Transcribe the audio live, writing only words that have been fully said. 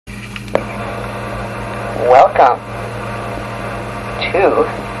Welcome to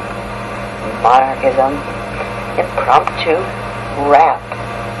Monarchism Impromptu Rap.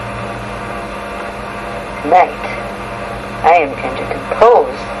 Tonight, I am going to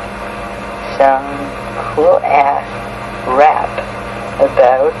compose some cool ass rap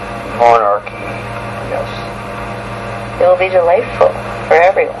about monarchy. Yes. It will be delightful for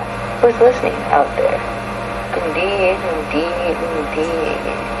everyone who's listening out there. Indeed, indeed, indeed.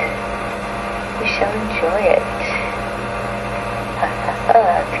 You shall enjoy it.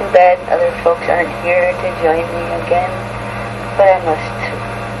 Too bad other folks aren't here to join me again, but I must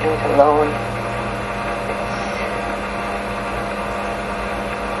do it alone.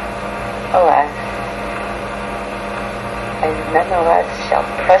 Alas, I nonetheless shall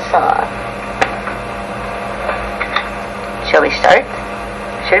press on. Shall we start?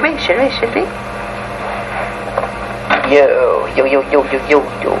 Should we? Yo, yo, yo, yo, yo, yo,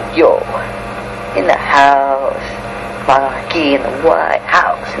 yo, yo. In the house. Monarchy in the White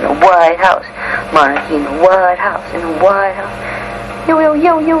House. In the White House. Monarchy in the White House. In the White House. Yo, yo,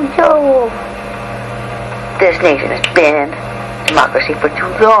 yo, yo, yo. This nation has been democracy for too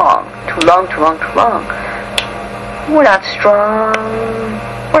long. Too long. We're not strong.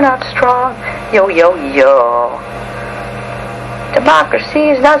 Yo, yo, yo. Democracy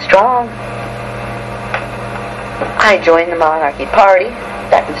is not strong. I joined the Monarchy Party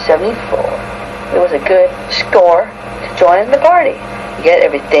back in '74. It was a good score to join the party. You get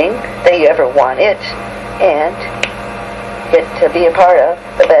everything that you ever wanted and get to be a part of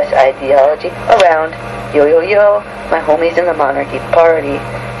the best ideology around. Yo, yo, yo. My homies in the Monarchy Party.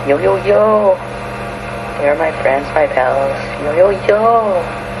 Yo, yo, yo. They're my friends, my pals. Yo, yo, yo.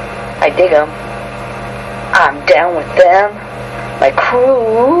 I dig them. I'm down with them. My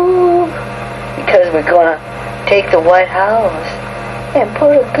crew. Because we're gonna take the White House and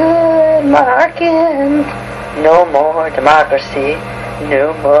put a good monarchy in. No more democracy.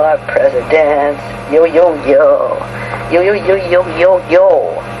 No more presidents. Yo, yo, yo. Yo, yo, yo, yo, yo,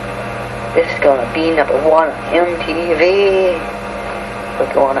 yo. This is gonna be #1 on MTV.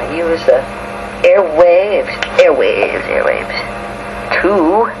 We're gonna use the airwaves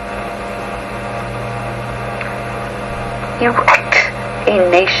to erect a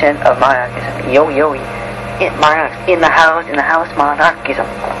nation of monarchism. Yo, yo, in the house, monarchism.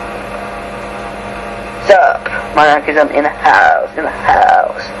 Sup, monarchism in the house.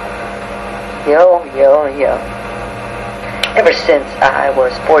 Yo, yo, yo. Ever since I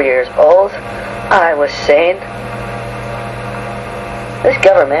was 4 years old, I was saying, this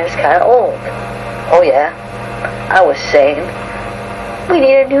government is kind of old. Oh yeah, I was saying, we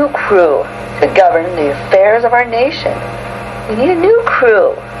need a new crew to govern the affairs of our nation. We need a new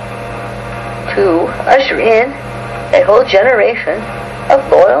crew to usher in a whole generation of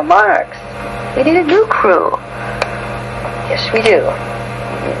loyal monarchs. We need a new crew. Yes, we do. We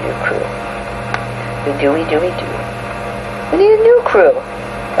need a new crew. We do. We need a new crew.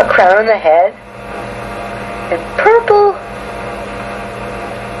 A crown on the head and purple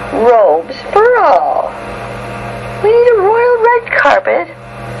robes for all. We need a royal red carpet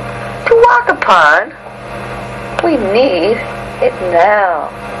to walk upon. We need it now.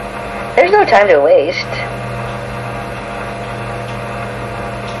 There's no time to waste.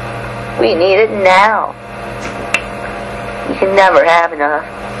 We need it now. You can never have enough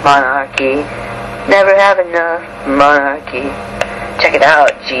monarchy. Never have enough monarchy. Check it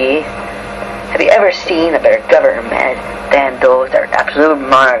out, G. Have you ever seen a better government than those that are absolute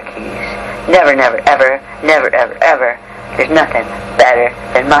monarchies? Never, ever. There's nothing better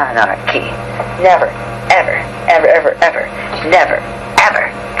than monarchy. Never, ever. Never, ever.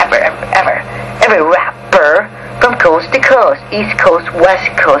 Every rapper from coast to coast, East Coast,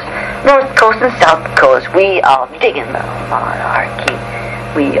 West Coast, North Coast, and South Coast, we all digging the monarchy.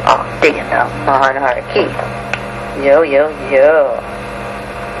 Yo, yo, yo.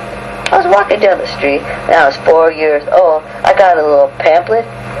 I was walking down the street when I was 4 years old. I got a little pamphlet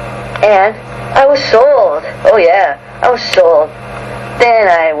and I was sold. Oh yeah, I was sold. Then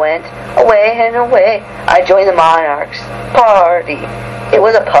I went away and away. I joined the Monarchs Party. It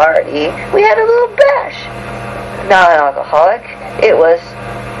was a party. We had a little bash. Non-alcoholic. It was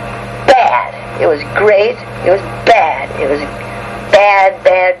bad. It was great. It was bad. It was bad.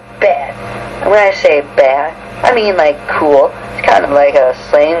 And when I say bad, I mean like cool. It's kind of like a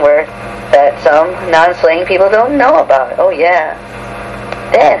slang word that some non-slang people don't know about. Oh yeah.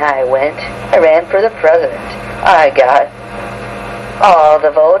 Then I ran for the president. I got all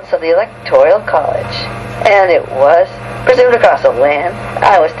the votes of the Electoral College. And it was presumed across the land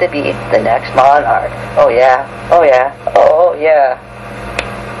I was to be the next monarch. Oh yeah.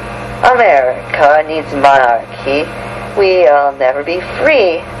 America needs monarchy. We'll never be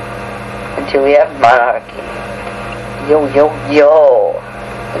free until we have monarchy. Yo, yo, yo.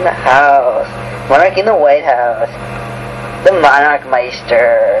 In the house. Monarchy in the White House. The Monarch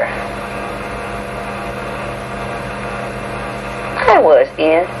Meister. I was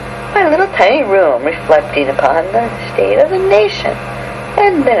in my little tiny room reflecting upon the state of the nation.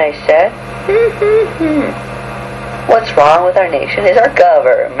 And then I said, what's wrong with our nation is our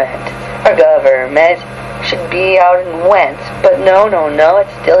government. Our government should be out and went, but no,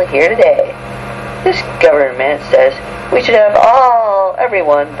 it's still here today. This government says we should have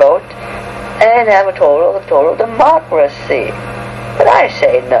everyone vote and have a total democracy. But I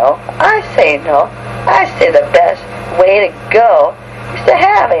say no. I say the best way to go is to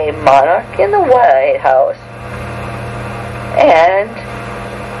have a monarch in the White House and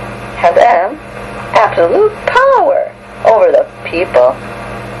have them absolute power over the people.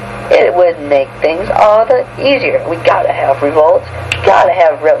 It would make things all the easier. We gotta have revolts, gotta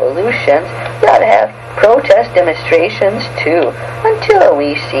have revolutions, gotta have protest demonstrations too, until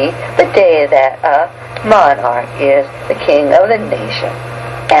we see the day that a monarch is the king of the nation,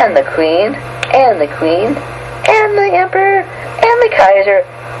 and the queen, and the emperor, and the Kaiser.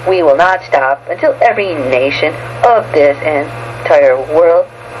 We will not stop until every nation of this entire world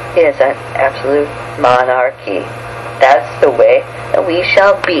is an absolute monarchy. That's the way that we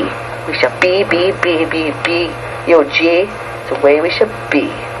shall be. We shall be. Yo, G, it's the way we shall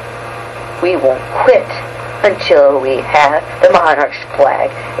be. We won't quit until we have the monarch's flag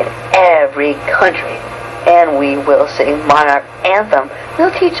in every country. And we will sing monarch anthem.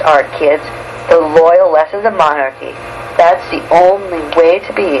 We'll teach our kids the loyal lessons of monarchy. That's the only way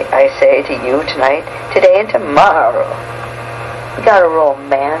to be, I say to you tonight, today, and tomorrow. We gotta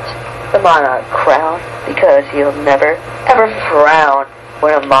romance the monarch crown, because he'll never, ever frown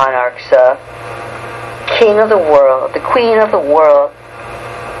when a monarch's king of the world, the queen of the world.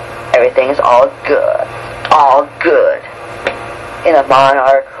 Everything's all good in a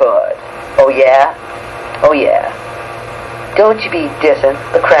monarchhood. Oh yeah? Don't you be dissing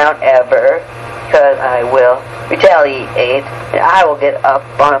the crown ever, because I will retaliate, and I will get up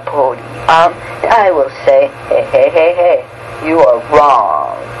on a podium, and I will say, hey, you are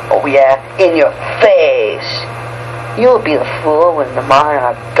wrong. Oh yeah, in your face. You'll be the fool when the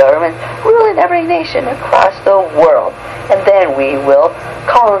monarch government ruling every nation across the world, and then we will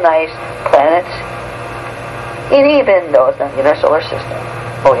colonize planets, and even those not in our solar system.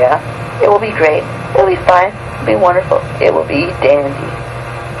 Oh yeah, it will be great. It will be fine. It will be wonderful. It will be dandy.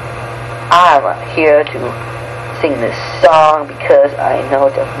 I'm here to sing this song because I know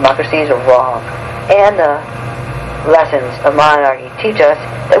democracies are wrong, and lessons of monarchy teach us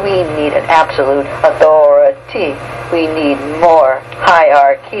that we need an absolute authority. We need more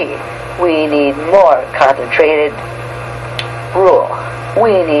hierarchy. We need more concentrated rule.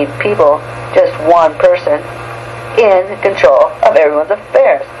 We need people, just one person, in control of everyone's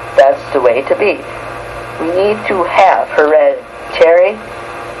affairs. That's the way to be. We need to have hereditary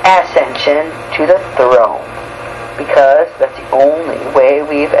ascension to the throne, because that's the only way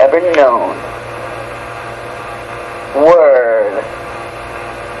we've ever known. Word.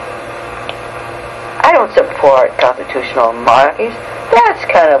 I don't support constitutional monarchies. That's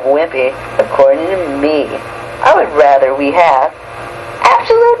kind of wimpy, according to me. I would rather we have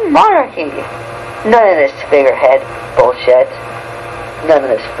absolute monarchy. None of this figurehead bullshit. None of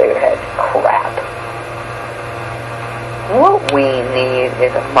this figurehead crap. What we need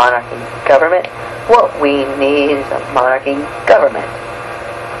is a monarchy government. What we need is a monarchy government.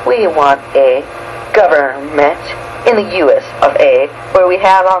 We want a government in the U.S. of A, where we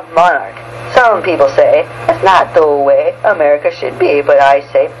have a monarch. Some people say that's not the way America should be, but I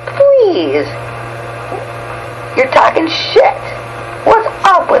say, please, you're talking shit. What's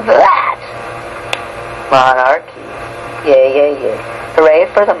up with that? Monarchy. Yeah. Hooray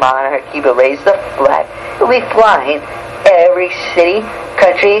for the monarchy, but raise the flag. It'll be flying every city,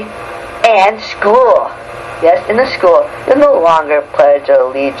 country, and school. Yes, in the school, you'll no longer pledge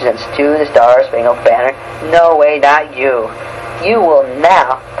allegiance to the Star-Spangled Banner. No way, not you. You will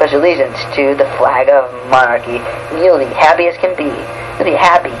now pledge allegiance to the flag of monarchy. And you'll be happy as can be. You'll be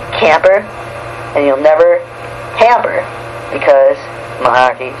happy, camper, and you'll never hamper, because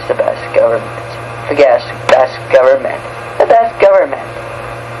monarchy is the best government. The best government. The best government.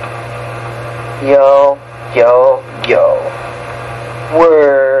 Yo.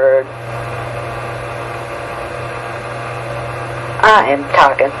 Word. I am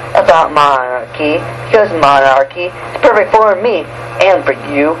talking about monarchy because monarchy is perfect for me and for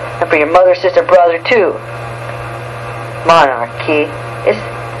you and for your mother, sister, brother too. Monarchy is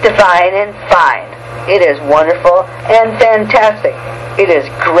divine and fine. It is wonderful and fantastic. It is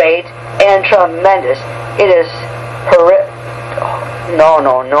great and tremendous. It is no,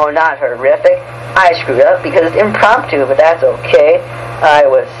 not horrific. I screwed up because it's impromptu, but that's okay. I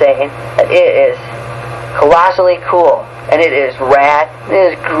was saying that it is colossally cool, and it is rad, and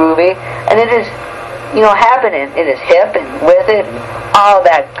it is groovy, and it is, happening. It is hip and with it, and all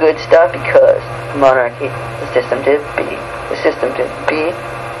that good stuff, because monarchy, the system to be. The system to be.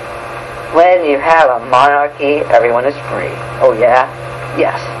 When you have a monarchy, everyone is free. Oh yeah?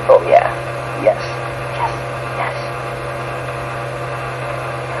 Yes. Oh yeah. Yes. Yes. Yes.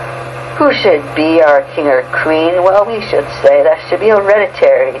 Who should be our king or queen? Well, we should say that should be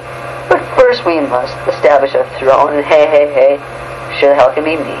hereditary. But first we must establish a throne, and hey, sure the hell can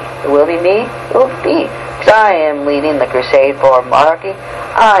be me. It will be me? It will be. Because I am leading the crusade for monarchy.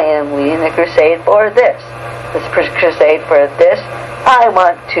 I am leading the crusade for this. This crusade for this. I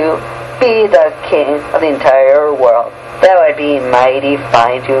want to be the king of the entire world. That would be mighty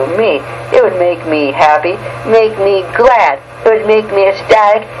fine to me. It would make me happy, make me glad. It would make me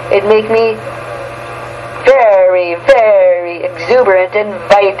ecstatic. It would make me very, very exuberant and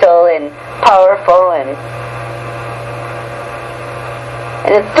vital and powerful and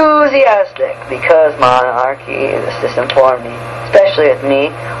enthusiastic, because monarchy is a system for me, especially with me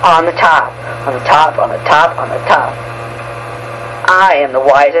on the top, on the top, on the top, on the top. I am the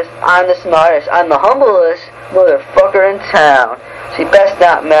wisest, I'm the smartest, I'm the humblest motherfucker in town. So you best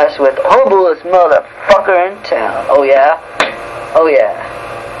not mess with the humblest motherfucker in town. Oh yeah? Oh yeah.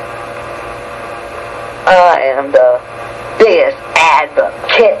 I am the biggest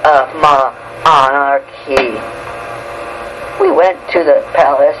advocate of monarchy. We went to the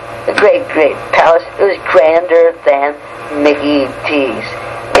palace, the great palace. It was grander than Mickey D's.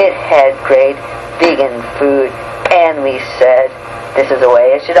 It had great vegan food, and we said, this is the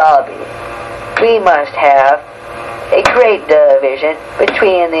way it should all be. We must have a great division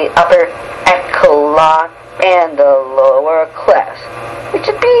between the upper echelon and the lower class. It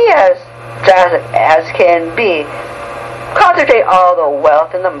should be as drastic as can be. Concentrate all the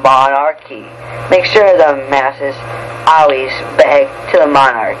wealth in the monarchy. Make sure the masses always beg to the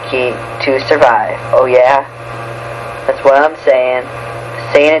monarchy to survive. Oh yeah? That's what I'm saying.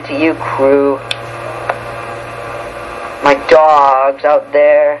 Saying it to you, crew. My dogs out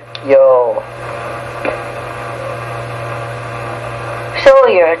there. Yo. So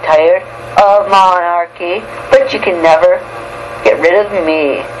you're tired of monarchy, but you can never get rid of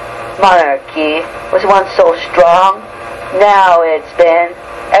me. Monarchy was once so strong. Now it's been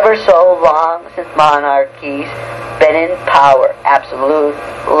ever so long since monarchies been in power.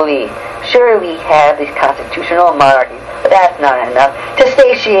 Absolutely. Sure, we have these constitutional monarchies, but that's not enough to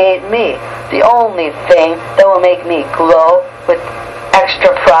satiate me. The only thing that will make me glow with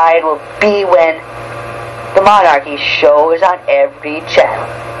extra pride will be when the monarchy show is on every channel.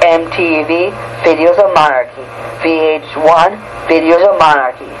 MTV, videos of monarchy. VH1, videos of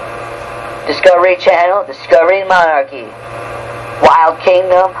monarchy. Discovery Channel, Discovering Monarchy. Wild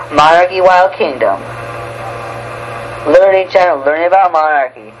Kingdom, Monarchy Wild Kingdom. Learning Channel, learning about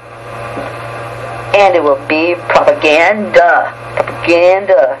monarchy. And it will be propaganda.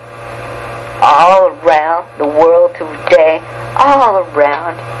 Propaganda. All around the world today. All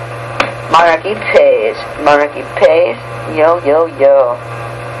around. Monarchy pays. Monarchy pays. Yo, yo, yo.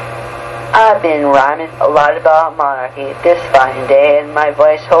 I've been rhyming a lot about monarchy this fine day, and my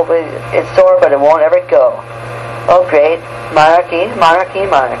voice hopefully is sore, but it won't ever go. Oh great, monarchy, monarchy,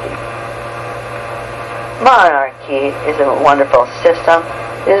 monarchy. Monarchy is a wonderful system.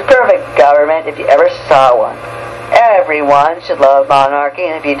 It is perfect government if you ever saw one. Everyone should love monarchy,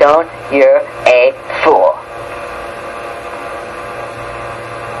 and if you don't, you're a fool.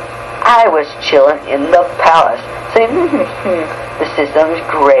 I was chilling in the palace, saying, the system's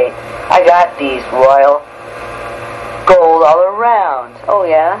great. I got these royal gold all around. Oh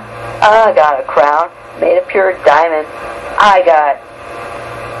yeah? I got a crown made of pure diamond. I got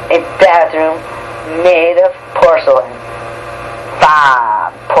a bathroom made of porcelain.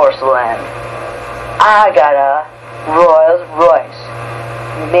 Fine porcelain. I got a Rolls Royce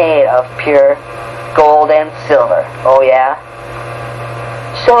made of pure gold and silver. Oh yeah?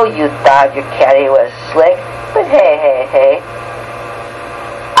 So you thought your caddy was slick, but hey.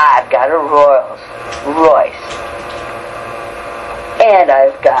 I've got a Rolls Royce. And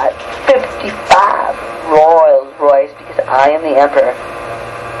I've got 55 Rolls Royce because I am the emperor.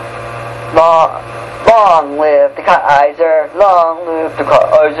 Long live the Kaiser. Long live the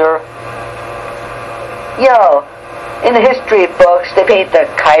Kaiser. Yo, In the history books, they paint the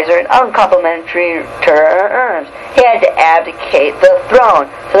Kaiser in uncomplimentary terms. He had to abdicate the throne,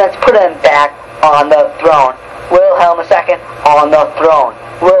 so let's put him back on the throne. Wilhelm II on the throne.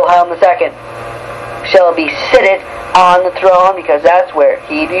 Wilhelm II shall be seated on the throne because that's where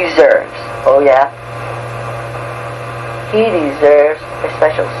he deserves. Oh yeah? He deserves a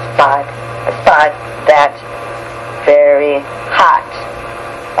special spot. A spot that's very hot.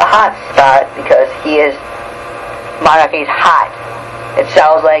 A hot spot because he is monarchy's hot. It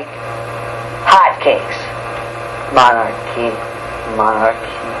sounds like hotcakes. Monarchy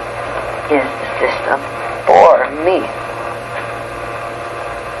is the system for me.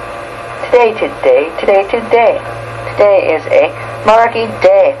 Today is a monarchy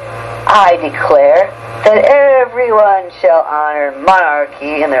day. I declare that everyone shall honor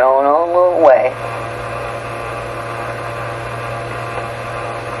monarchy in their own little way.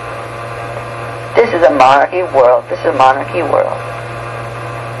 This is a monarchy world.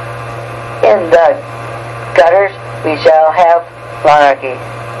 In the gutters, we shall have monarchy.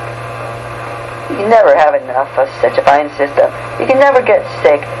 You can never have enough of such a fine system. You can never get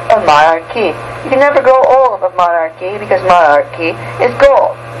sick of monarchy. You can never grow old of monarchy because monarchy is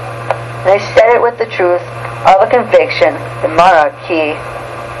gold. And I said it with the truth of a conviction that monarchy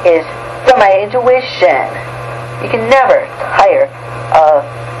is from my intuition. You can never tire of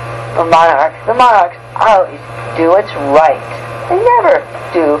a monarch. The monarchs always do what's right. They never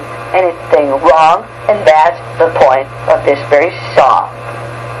do anything wrong, and that's the point of this very song.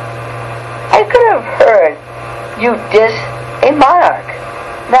 I could have heard you diss a monarch.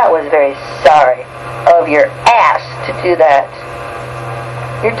 That was very sorry of your ass to do that.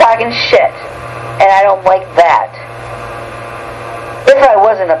 You're talking shit, and I don't like that. If I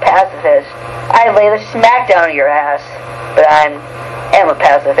wasn't a pacifist, I'd lay the smack down on your ass, but I am a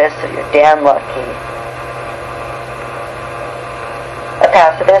pacifist, so you're damn lucky. A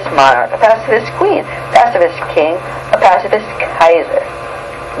pacifist monarch, a pacifist queen, a pacifist king, a pacifist Kaiser.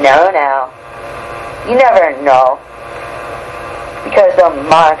 No. You never know. Because the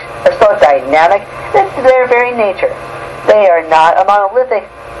monarchs are so dynamic, that's their very nature. They are not a monolithic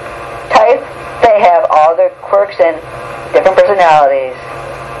type. They have all their quirks and different personalities.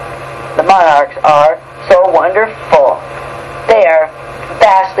 The monarchs are so wonderful. They are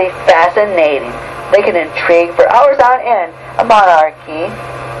vastly fascinating. They can intrigue for hours on end. A monarchy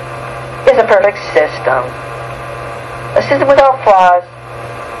is a perfect system. A system without flaws.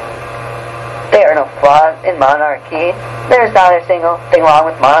 There are no flaws in monarchy. There's not a single thing wrong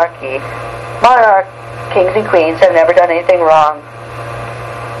with monarchy. Monarch kings and queens have never done anything wrong.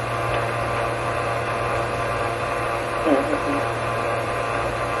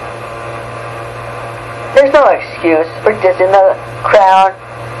 There's no excuse for dissing the crown.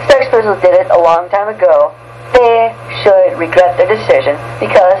 Sex Pistols did it a long time ago. They should regret their decision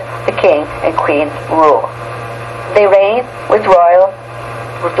because the king and queen rule. They reign with royal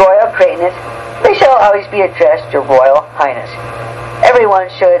greatness. They shall always be addressed Your Royal Highness. Everyone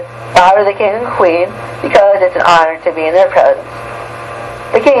should honor the king and queen because it's an honor to be in their presence.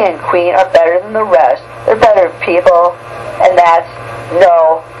 The king and queen are better than the rest. They're better people, and that's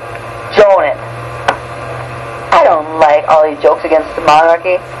no jonin'. I don't like all these jokes against the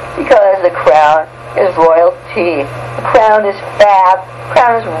monarchy because the crown is royalty. The crown is fab. The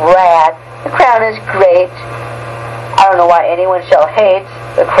crown is rad. The crown is great. I don't know why anyone shall hate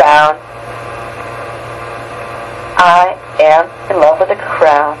the crown. I am in love with the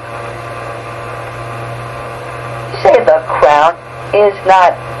crown. You say the crown is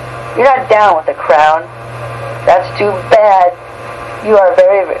not... You're not down with the crown. That's too bad. You are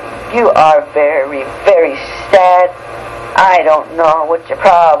very, very sad. I don't know what's your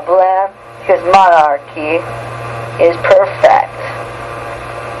problem, because monarchy is perfect.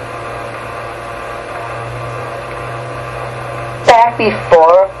 Back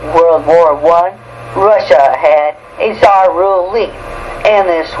before World War I, Russia had a Tsar ruling, and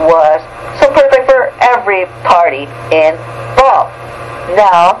this was so perfect for every party involved.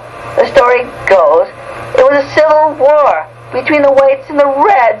 Now, the story goes, it was a civil war between the whites and the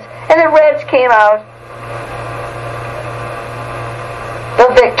reds, and the reds came out the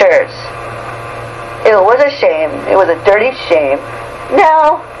victors. It was a shame. It was a dirty shame.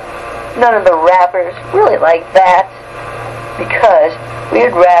 Now, none of the rappers really like that, because we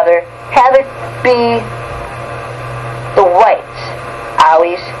would rather have it be the whites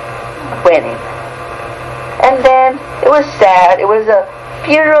always winning. And then it was sad. It was a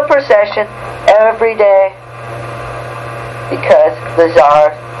funeral procession every day because the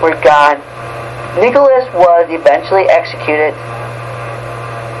czars were gone. Nicholas was eventually executed.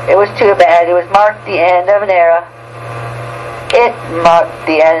 It was too bad. It was marked the end of an era. It marked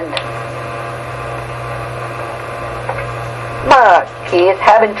the end. Monarchies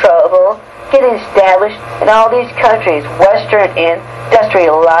having trouble getting established in all these countries. Western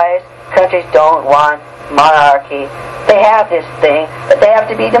industrialized countries don't want monarchy. They have this thing, but they have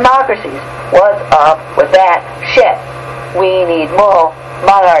to be democracies. What's up with that shit? We need more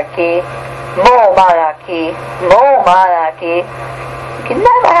monarchy, more monarchy, more monarchy. You can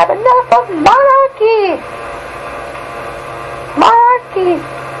never have enough of monarchy. Monarchy.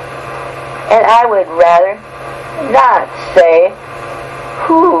 And I would rather not say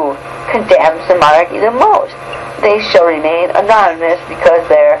who condemns the monarchy the most. They shall remain anonymous because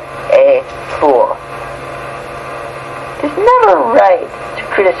they're a fool. It's never right to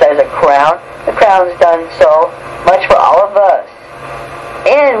criticize a crown. The crown's done so much for all of us.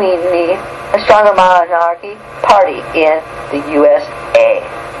 And we need a stronger monarchy party in the USA.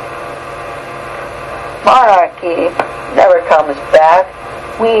 Monarchy never comes back.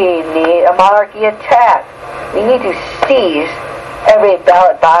 We need a monarchy attack. We need to seize every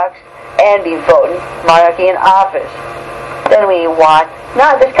ballot box and be voting monarchy in office. Then we want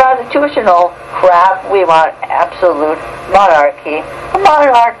not this constitutional crap, we want absolute monarchy. A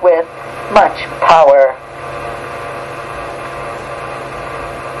monarch with much power.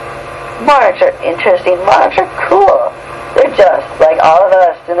 Monarchs are interesting. Monarchs are cool. They're just like all of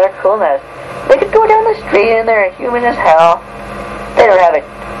us in their coolness. They could go down the street and they're human as hell. They don't have a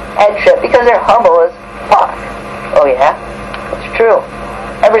head trip because they're humble as fuck. Oh yeah? It's true.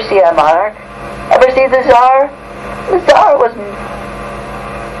 Ever see a monarch? Ever see the Tsar? The Tsar was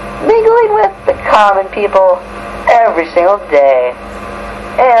mingling with the common people every single day.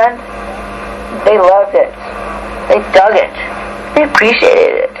 And they loved it. They dug it. They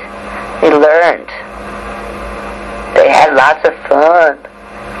appreciated it. They learned. They had lots of fun.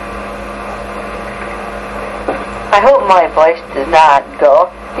 I hope my voice does not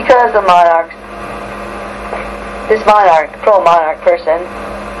go because the monarchs, this monarch, pro-monarch person,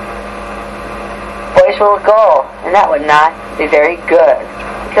 voice will go, and that would not be very good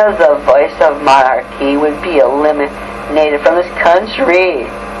because the voice of monarchy would be eliminated from this country.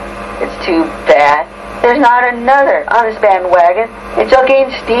 It's too bad. There's not another on this bandwagon. It's all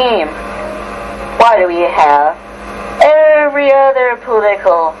gained steam. Why do we have every other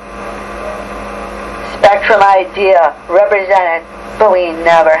political spectrum idea represented, but we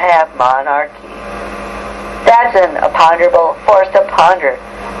never have monarchy? That's an imponderable force to ponder.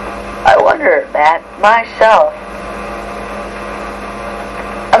 I wonder that myself.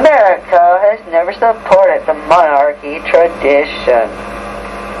 America has never supported the monarchy tradition.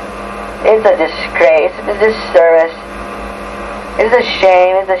 It's a disgrace, it's a disservice, it is a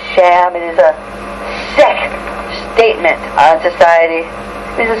shame, it is a sham, it is a sick statement on society,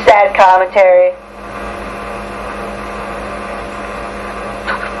 it is a sad commentary.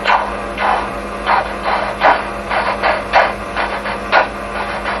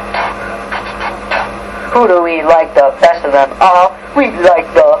 Who do we like the best of them all? We like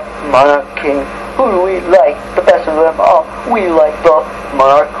the monarch-king. Who do we like the best of them all? We like the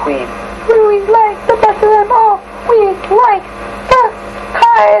monarch-queen. Who do we like the best of them all? We like the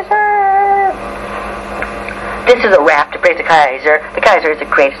Kaiser. This is a rap to praise the Kaiser. The Kaiser is the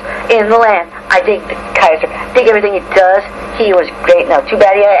greatest in the land. I dig the Kaiser. I dig everything he does. He was great. Now, too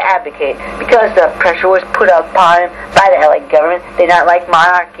bad he had to abdicate because the pressure was put upon him by the LA government. They did not like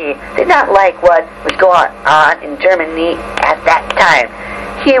monarchy. They did not like what was going on in Germany at that time.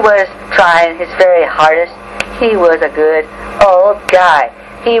 He was trying his very hardest. He was a good old guy.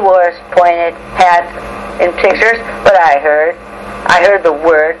 He was pointed hats in pictures, but I heard the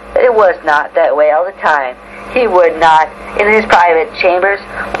word that it was not that way all the time. He would not, in his private chambers,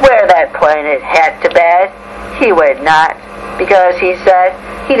 wear that pointed hat to bed. He would not, because he said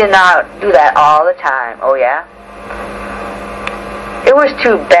he did not do that all the time. Oh yeah? It was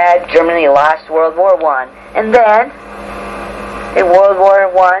too bad Germany lost World War I. And then, in World War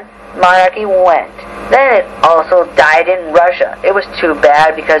I, monarchy went. Then it also died in Russia. It was too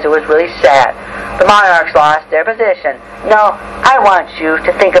bad because it was really sad. The monarchs lost their position. No, I want you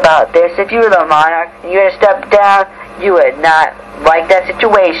to think about this. If you were the monarch and you had to step down, you would not like that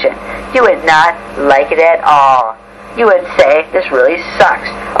situation. You would not like it at all. You would say, this really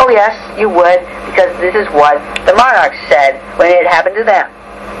sucks. Oh yes, you would, because this is what the monarchs said when it happened to them.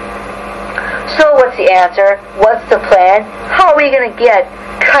 So what's the answer? What's the plan? How are we going to get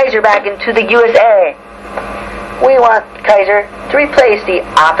Kaiser back into the USA? We want Kaiser to replace the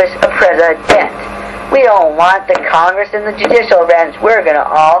office of president. We don't want the Congress and the judicial branch. We're going to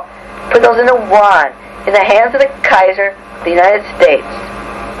all put those into one, in the hands of the Kaiser of the United States.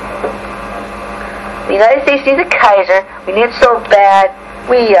 The United States needs a Kaiser. We need it so bad.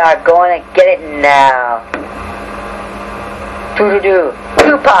 We are going to get it now. Doo-doo-doo.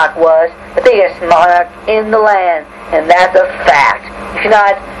 Tupac was the biggest monarch in the land, and that's a fact. You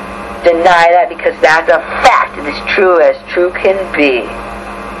cannot deny that because that's a fact. It is true as true can be.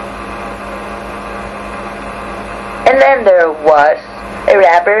 And then there was a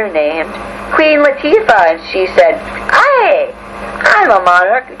rapper named Queen Latifah, and she said, I'm a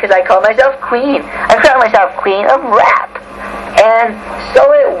monarch because I call myself Queen. I call myself Queen of Rap. And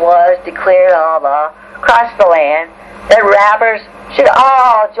so it was declared all across the land that rappers should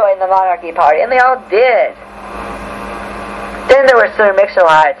all join the monarchy party, and they all did. Then there was Sir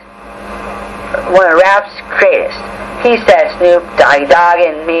Mix-a-Lot, one of rap's greatest. He said Snoop, Doggy Dogg,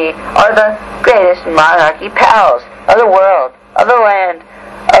 and me are the greatest monarchy pals of the world, of the land,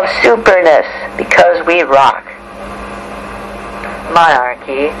 of superness, because we rock.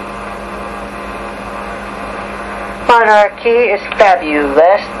 Monarchy. Monarchy is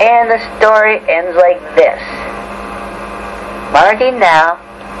fabulous, and the story ends like this. Monarchy now.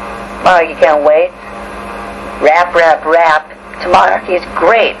 Monarchy can't wait. Rap, rap, rap. To monarchy is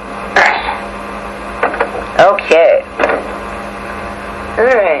great. Okay.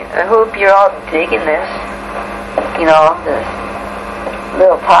 Alright, I hope you're all digging this. You know, this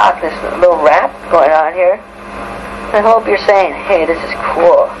little talk, this little rap going on here. I hope you're saying, hey, this is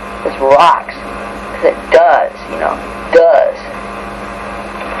cool. This rocks. Because it does, you know, does.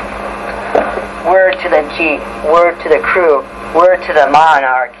 Word to the G, word to the crew, word to the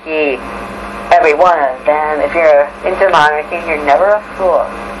monarchy. Every one of them. If you're into monarchy, you're never a fool.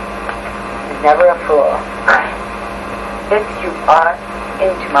 You're never a fool. If you are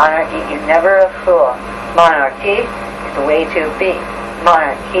into monarchy, you're never a fool. Monarchy is the way to be.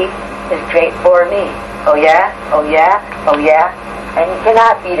 Monarchy is great for me. Oh yeah? Oh yeah? Oh yeah? And you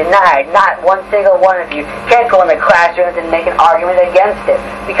cannot be denied. Not one single one of you can't go in the classrooms and make an argument against it.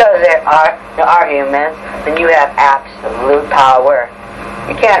 Because there are no arguments, then you have absolute power.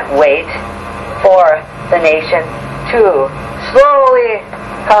 You can't wait for the nation to slowly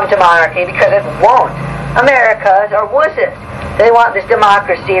come to monarchy, because it won't. Americans are wusses. They want this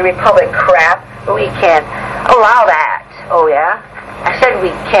democracy, republic crap, but we can't allow that. Oh yeah? I said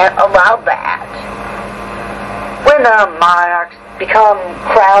we can't allow that. When the monarchs become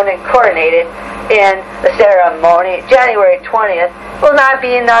crowned and coronated in the ceremony, January 20th will not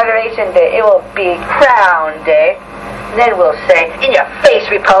be Inauguration Day. It will be Crown Day. And then we'll say, in your face,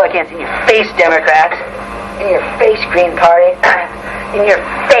 Republicans, in your face, Democrats, in your face, Green Party, in your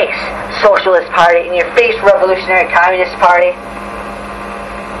face, Socialist Party, in your face, Revolutionary Communist Party,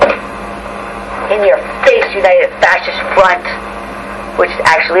 in your face, United Fascist Front, which is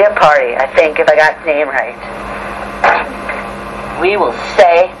actually a party, I think, if I got the name right. We will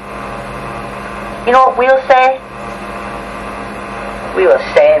say, you know what we'll say? We will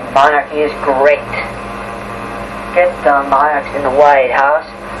say monarchy is great. Get the monarchs in the White House.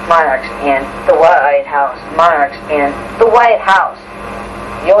 Monarchs in the White House. Monarchs in the White House.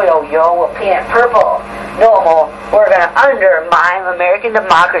 Yo, yo, yo, we'll paint it purple. No more. We're going to undermine American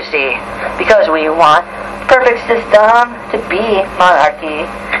democracy because we want perfect system to be monarchy.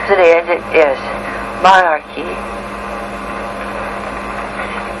 As it is monarchy.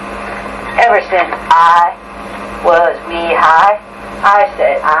 Ever since I was wee high, I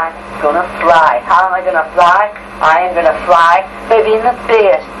said I'm gonna fly. How am I gonna fly? I am gonna fly by being the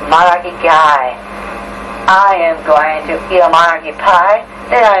biggest monarchy guy. I am going to eat a monarchy pie,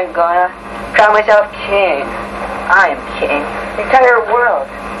 then I'm gonna crown myself king. I am king of the entire world.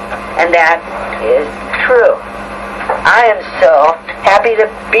 And that is true. I am so happy to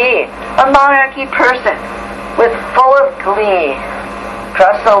be a monarchy person with full of glee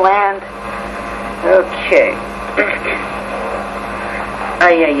across the land. Okay.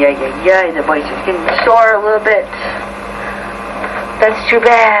 The voice is getting sore a little bit. That's too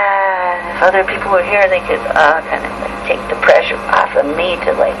bad. If other people were here, they could kind of like take the pressure off of me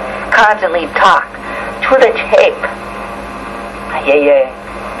to like constantly talk to the tape.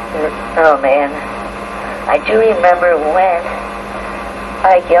 Oh man. I do remember when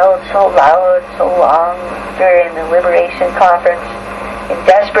I yelled so loud, so long during the Liberation Conference. In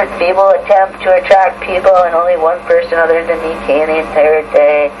desperate, feeble attempt to attract people, and only one person other than me came the entire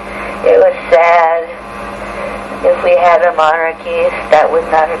day. It was sad. If we had a monarchy, that would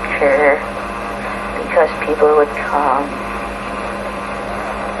not occur, because people would come.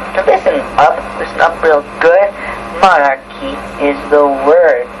 So listen up real good. Monarchy is the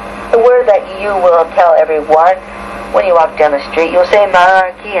word that you will tell everyone when you walk down the street. You'll say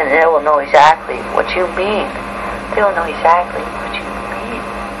monarchy, and they will know exactly what you mean. They will know exactly what you mean.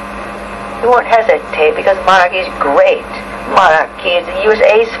 You won't hesitate because monarchy is great. Monarchy is the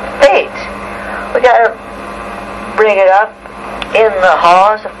USA's fate. We gotta bring it up in the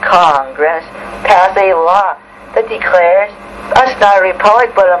halls of Congress, pass a law that declares us not a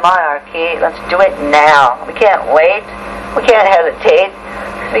republic but a monarchy. Let's do it now. We can't wait. We can't hesitate.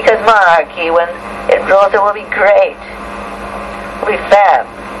 Because monarchy, when it rules, it will be great. It will be fab.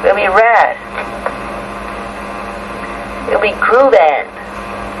 It will be rad. It will be groovin'.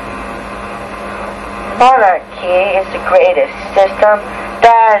 Monarchy is the greatest system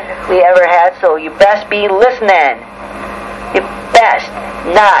that we ever had, so you best be listening. You best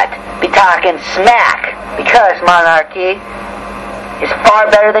not be talking smack, because monarchy is far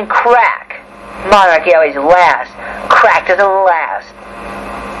better than crack. Monarchy always lasts. Crack doesn't last.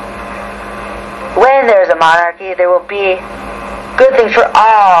 When there's a monarchy, there will be good things for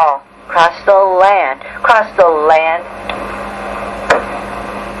all across the land. Across the land.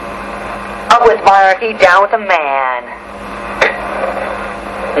 Up with monarchy, down with a man.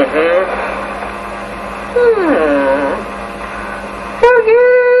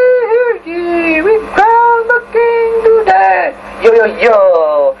 We crown the king today. Yo, yo,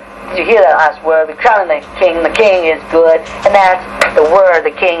 yo. Did you hear that last word? We crown the king. The king is good. And that's the word.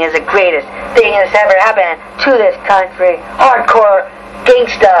 The king is the greatest thing that's ever happened to this country. Hardcore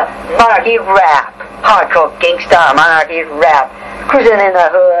gangsta monarchy rap. Hardcore gangsta monarchy rap. Cruising in the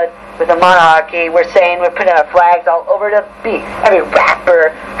hood with the monarchy. We're saying we're putting our flags all over the beat. Every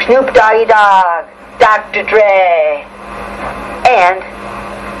rapper, Snoop Doggy Dogg, Dr. Dre, and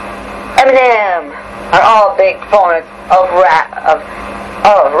Eminem are all big proponents of rap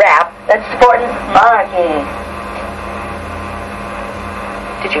that's supporting monarchy.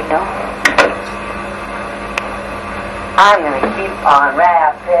 Did you know? I'm gonna keep on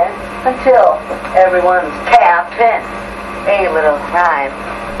rapping until everyone's tapping. A little rhyme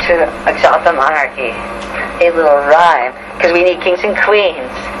to exalt the monarchy. A little rhyme, because we need kings and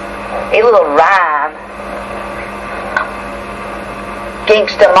queens. A little rhyme.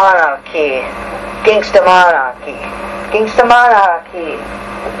 Gangsta monarchy. Gangsta monarchy. Gangsta monarchy.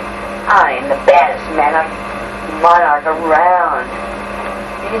 I'm the baddest monarch around.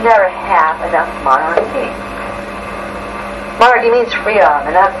 You can never have enough monarchy. Monarchy means freedom,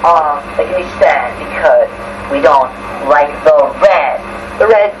 and that's all that can be said, because we don't like the red. The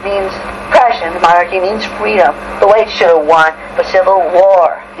red means oppression. Monarchy means freedom. The white should have won the Civil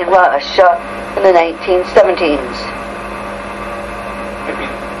War in Russia in the 1917s.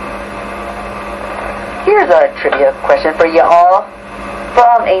 Here's a trivia question for you all.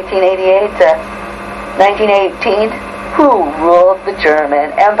 From 1888 to 1918, who ruled the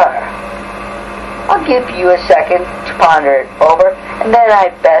German Empire? I'll give you a second to ponder it over, and then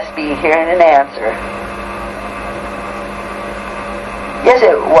I'd best be hearing an answer. Yes,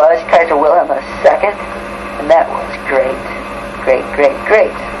 it was Kaiser Wilhelm II, and that was great. Great, great, great.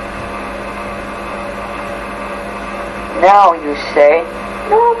 Now you say,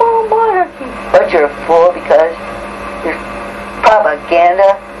 no more monarchy. But you're a fool because your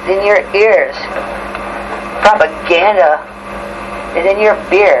propaganda is in your ears. Propaganda is in your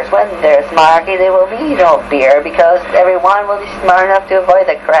beers. When there's monarchy, there will be no beer because everyone will be smart enough to avoid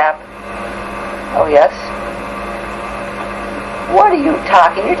the crap. Oh, yes? What are you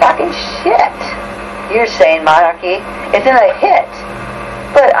talking? You're talking shit. You're saying monarchy isn't a hit.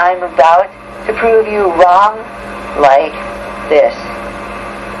 But I'm about to prove you wrong like this.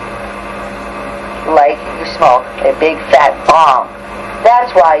 Like you smoke a big fat bong.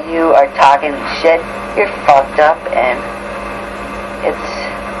 That's why you are talking shit. You're fucked up and it's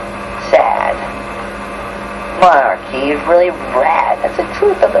sad. Monarchy is really rad. That's the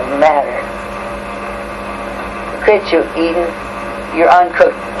truth of the matter. Quit you eating your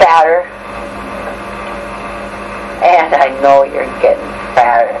uncooked batter. And I know you're getting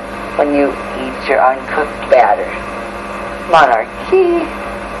fatter when you eat your uncooked batter. Monarchy.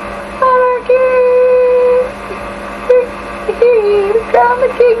 Monarchy. Crown the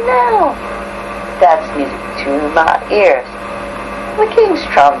king now. That's music to my ears. The king's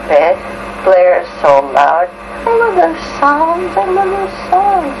trumpet blares so loud. I love those songs. I love those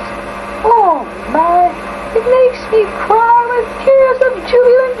songs. Oh my. It makes me cry with tears of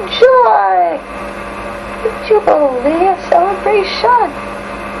jubilant joy. The Jubilee, a celebration.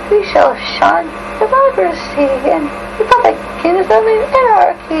 We shall shun democracy and republicanism and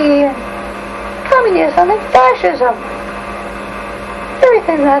anarchy and communism and fascism.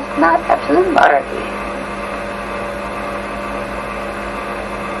 Everything that's not absolute monarchy.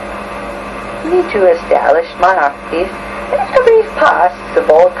 We need to establish monarchies in every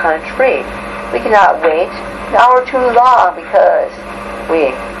possible country. We cannot wait an hour too long because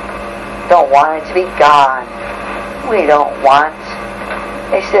we don't want it to be gone. We don't want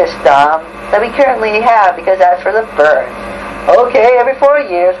a system that we currently have because that's for the birds. Okay, every 4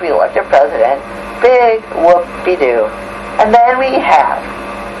 years we elect a president. Big whoop-de-doo. And then we have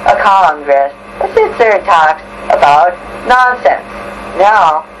a Congress that sits there and talks about nonsense.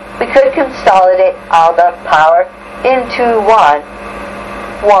 Now, we could consolidate all the power into one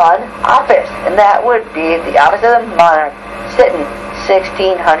office, and that would be the office of the monarch, sitting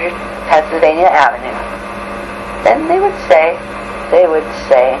 1600 Pennsylvania Avenue. Then they would say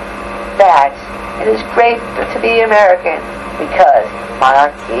that it is great to be American because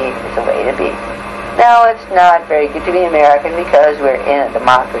monarchy is the way to be. Now, it's not very good to be American because we're in a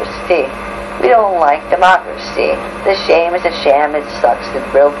democracy. We don't like democracy. The shame is a sham. It sucks. It's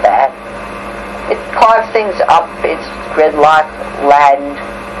real bad. It clogs things up. It's gridlock, Latin.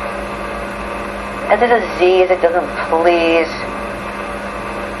 It's a disease. It doesn't please.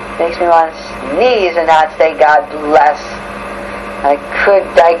 Makes me want to sneeze and not say God bless. I could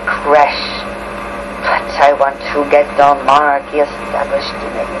digress, but I want to get the monarchy established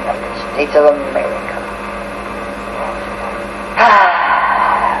in the United States of America.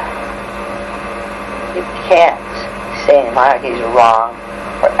 You can't say monarchy is wrong,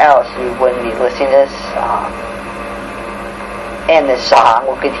 or else you wouldn't be listening to this song. And this song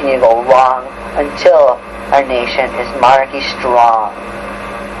will continue to go wrong until our nation is monarchy strong.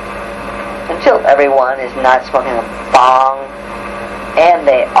 Until everyone is not smoking a bong, and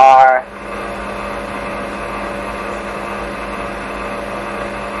they are.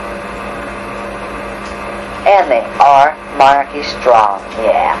 And they are monarchy strong.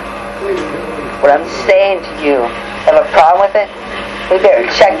 Yeah. What I'm saying to you, have a problem with it? We better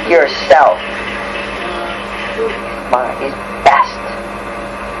check yourself. Monarchy's best.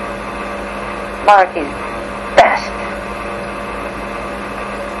 Monarchy's best.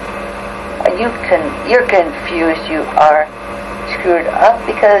 You're confused. You are screwed up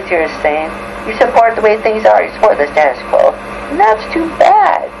because you're saying you support the way things are. You support the status quo. And that's too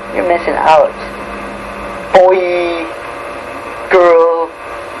bad. You're missing out. Boy, girl.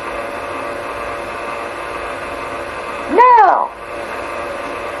 Now,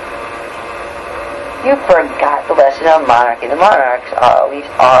 you forgot the lesson of monarchy. The monarchs always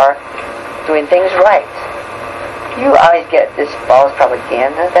are doing things right. You always get this false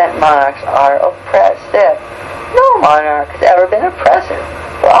propaganda that monarchs are oppressive. No monarch has ever been oppressive.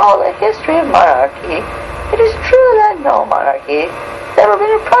 For all the history of monarchy, it is true that no monarchy has ever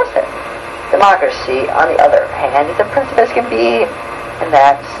been oppressive. Democracy, on the other hand, is oppressive as can be, and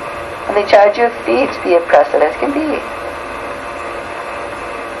that's when they charge you a fee to be oppressive as can be.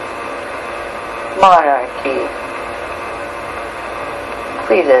 Monarchy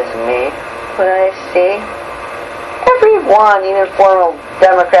pleases me when I see everyone, even former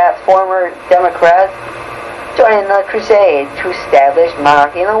Democrats, joining the crusade to establish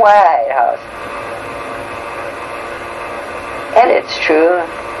monarchy in the White House. And it's true.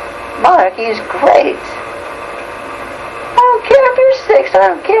 Monarchy is great. I don't care if you're 6, I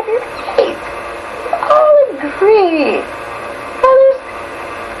don't care if you're 8. We all agree. Now there's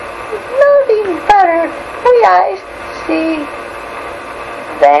nothing better for the eyes to see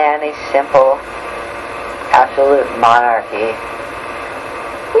than a simple, absolute monarchy.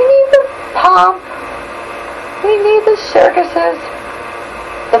 We need the pomp. We need the circuses,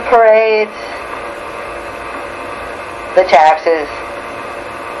 the parades, the taxes,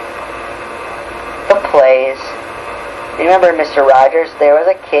 the plays. Remember Mr. Rogers? There was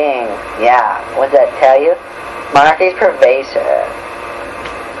a king. Yeah, what does that tell you? Monarchy is pervasive.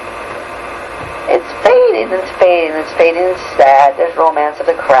 It's fading, it's fading, it's fading, it's sad. There's romance of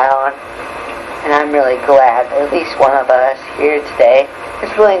the crown. And I'm really glad that at least one of us here today is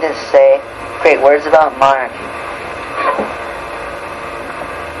willing to say great words about monarchy.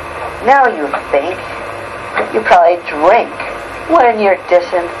 Now you think you probably drink when you're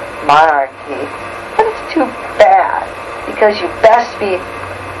dissing monarchy. But it's too bad, because you best be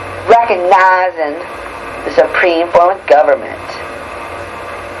recognizing the supreme form of government.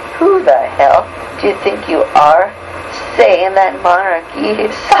 Who the hell do you think you are saying that monarchy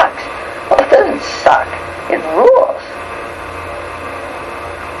sucks? Well, it doesn't suck. It rules.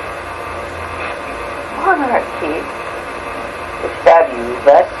 Monarchy is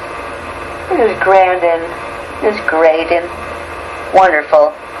fabulous. It is grand and it is great and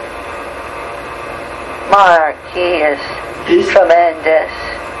wonderful. Monarchy is tremendous.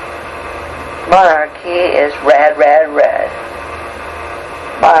 Monarchy is red, red, red.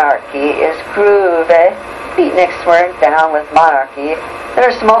 Monarchy is groovy. Beatniks weren't down with monarchy. They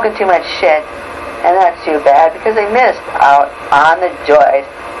were smoking too much shit. And that's too bad because they missed out on the joys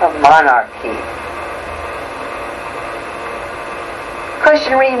of monarchy.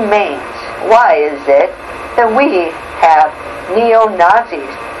 Question remains, why is it that we have neo-Nazis,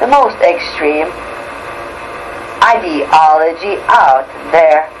 the most extreme ideology out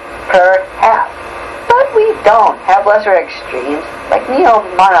there, perhaps? But we don't have lesser extremes like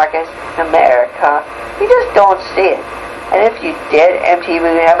neo-monarchists in America. You just don't see it. And if you did, MTV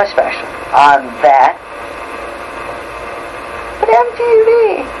would have a special on that. But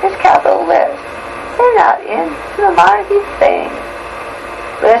MTV is capitalist. They're not into the monarchy thing.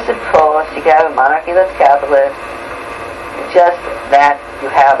 But I suppose you can have a monarchy that's capitalist. It's just that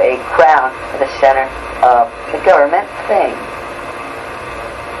you have a crown at the center of the government thing.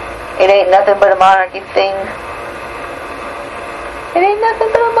 It ain't nothing but a monarchy thing. It ain't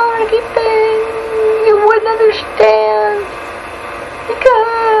nothing but a monarchy thing. You wouldn't understand.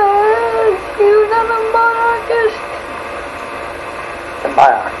 Because you're not a monarchist. The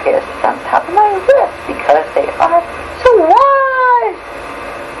monarchist is on top of my list because they are so wise.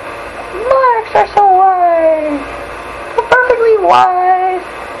 Monarchs are so wise. So perfectly wise.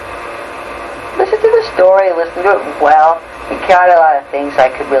 Listen to the story, listen to it well. We got a lot of things I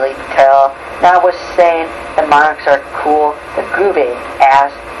could really tell. Now I was saying the monarchs are cool, the groovy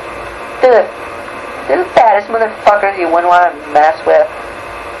ass. They're the baddest motherfuckers you wouldn't want to mess with.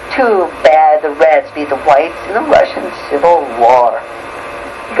 Too bad the Reds beat the Whites in the Russian Civil War.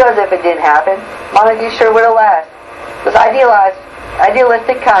 Because if it didn't happen, monarchy sure would have lasted. Those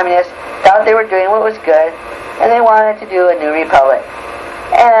idealistic communists thought they were doing what was good, and they wanted to do a new republic.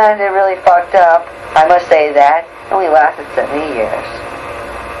 And it really fucked up. I must say that. It only lasted 70 years.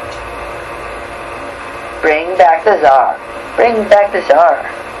 Bring back the Tsar. Bring back the Tsar.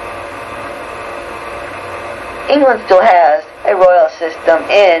 England still has a royal system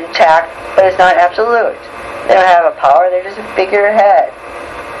intact, but it's not absolute. They don't have a power, they're just a figurehead.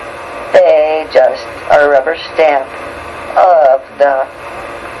 They just are a rubber stamp of the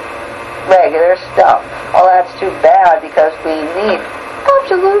regular stuff. Well, that's too bad because we need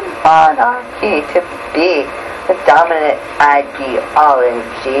absolute monarchy to be the dominant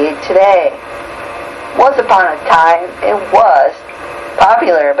ideology today. Once upon a time, it was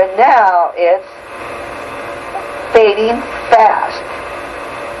popular, but now it's fading fast.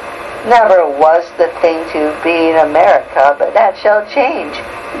 Never was the thing to be in America, but that shall change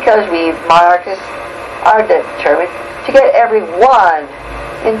because we monarchists are determined to get everyone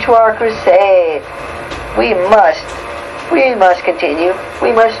into our crusade. We must continue.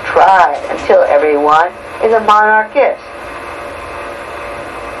 We must try until everyone is a monarchist.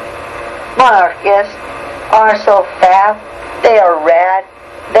 Monarchists are so fab. They are rad.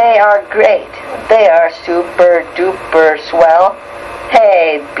 They are great. They are super duper swell.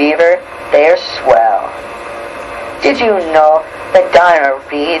 Hey, Beaver, they're swell. Did you know that Donna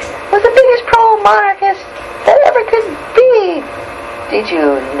Reed was the biggest pro-monarchist that ever could be? Did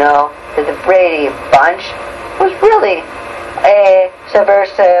you know that the Brady Bunch was really a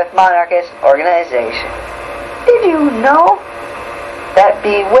subversive monarchist organization? Did you know that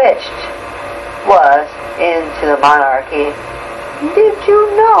Bewitched was into the monarchy? Did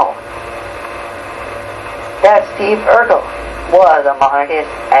you know that Steve Urkel was a monarchist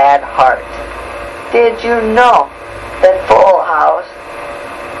at heart? Did you know that Full House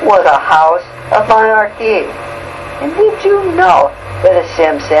was a house of monarchy? And did you know that The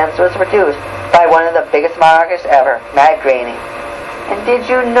Simpsons was produced by one of the biggest monarchists ever, Matt Groening? And did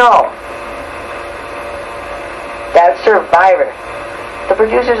you know that Survivor, the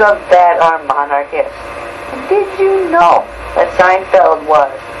producers of that are monarchists? And did you know that Seinfeld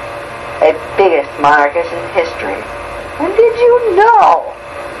was a biggest monarchist in history? And did you know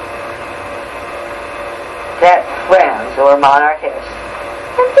that Friends were monarchists?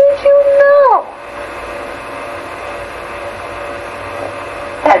 And did you know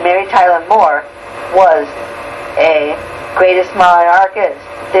that Mary Tyler Moore was a greatest monarchist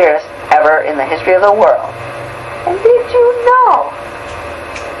theorist ever in the history of the world? And did you know?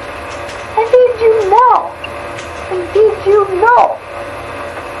 And did you know? And did you know?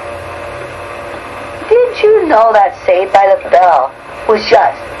 Did you know that Saved by the Bell was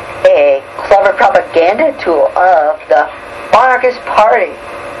just a clever propaganda tool of the monarchist party?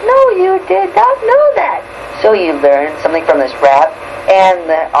 No, you did not know that. So you learned something from this rap, and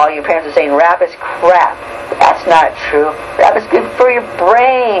all your parents are saying rap is crap. That's not true. Rap is good for your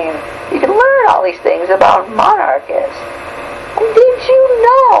brain. You can learn all these things about monarchists. And did you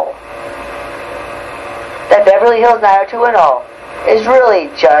know that Beverly Hills 90210 is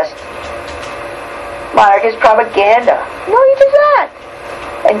really just monarchist propaganda? No, you did not.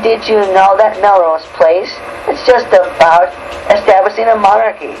 And did you know that Melrose Place is just about establishing a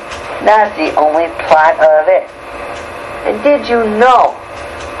monarchy? That's the only plot of it. And did you know?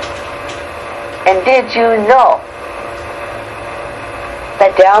 And did you know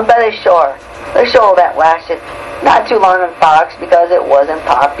that down by the shore, the show that lasted not too long on Fox because it wasn't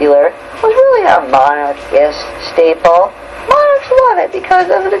popular, was really a monarchist staple? Monarchs love it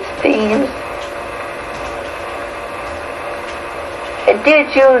because of its themes. And did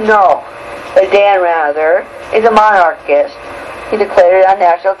you know that Dan Rather is a monarchist? He declared it on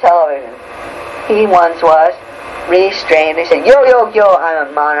national television. He once was restrained. He said, yo, yo, yo, I'm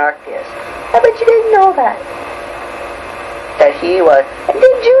a monarchist. I bet you didn't know that. That he was. And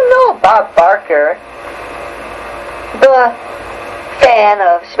did you know Bob Barker, the fan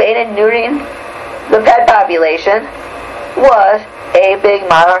of spaying and neutering the pet population, was a big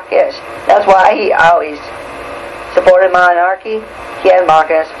monarchist? That's why he always supported monarchy. He had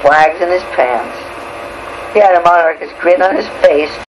monarchist flags in his pants. He had a monarchist grin on his face.